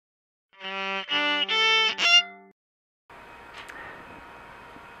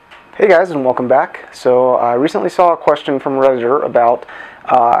Hey guys, and welcome back. So I recently saw a question from Redditor about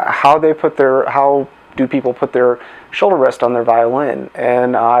how do people put their shoulder rest on their violin,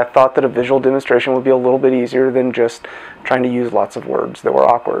 and I thought that a visual demonstration would be a little bit easier than just trying to use lots of words that were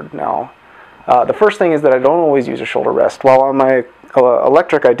awkward. Now, the first thing is that I don't always use a shoulder rest. While on my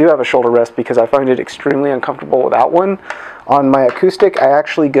electric I do have a shoulder rest because I find it extremely uncomfortable without one. On my acoustic I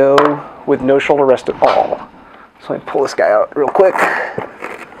actually go with no shoulder rest at all. So let me pull this guy out real quick.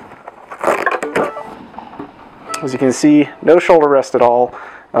 As you can see, no shoulder rest at all,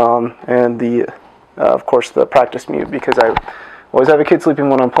 and of course the practice mute, because I always have a kid sleeping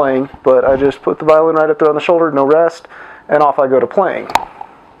when I'm playing, but I just put the violin right up there on the shoulder, no rest, and off I go to playing.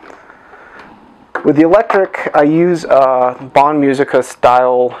 With the electric, I use Bond Musica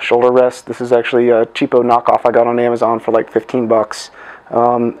style shoulder rest. This is actually a cheapo knockoff I got on Amazon for like 15 bucks.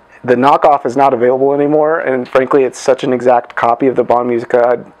 The knockoff is not available anymore, and frankly it's such an exact copy of the Bond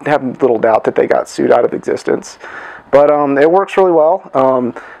Musica, I have little doubt that they got sued out of existence. But it works really well.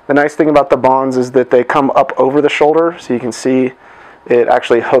 The nice thing about the Bonds is that they come up over the shoulder, so you can see it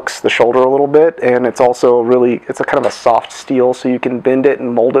actually hooks the shoulder a little bit, and it's also it's a kind of a soft steel, so you can bend it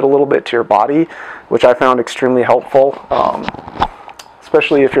and mold it a little bit to your body, which I found extremely helpful,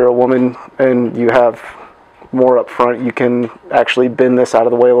 especially if you're a woman and you have more up front. You can actually bend this out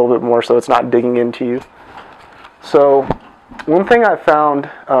of the way a little bit more so it's not digging into you. So one thing I found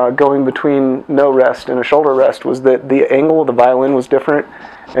going between no rest and a shoulder rest was that the angle of the violin was different,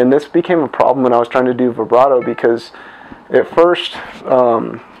 and this became a problem when I was trying to do vibrato, because at first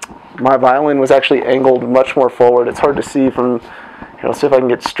my violin was actually angled much more forward. It's hard to see from here. Let's see if I can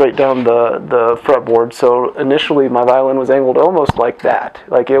get straight down the fretboard. So initially my violin was angled almost like that,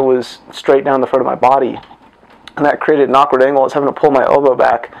 like it was straight down the front of my body. And that created an awkward angle. I was having to pull my elbow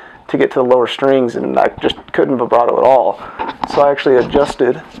back to get to the lower strings, and I just couldn't vibrato at all. So I actually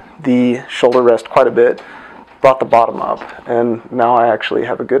adjusted the shoulder rest quite a bit, brought the bottom up, and now I actually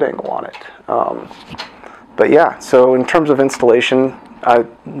have a good angle on it. But yeah, so in terms of installation, I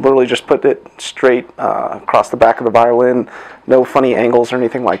literally just put it straight across the back of the violin, no funny angles or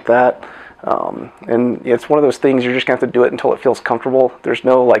anything like that. And it's one of those things, you're just going to have to do it until it feels comfortable. There's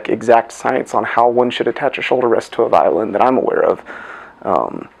no like exact science on how one should attach a shoulder rest to a violin that I'm aware of.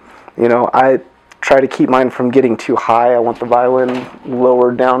 You know, I try to keep mine from getting too high. I want the violin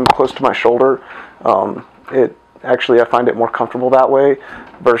lowered down close to my shoulder. I find it more comfortable that way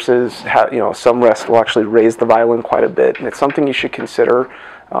versus some rests will actually raise the violin quite a bit, and it's something you should consider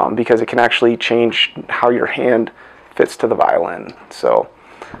because it can actually change how your hand fits to the violin. So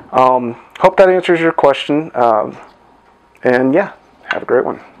hope that answers your question, and yeah, have a great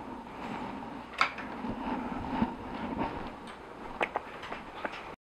one.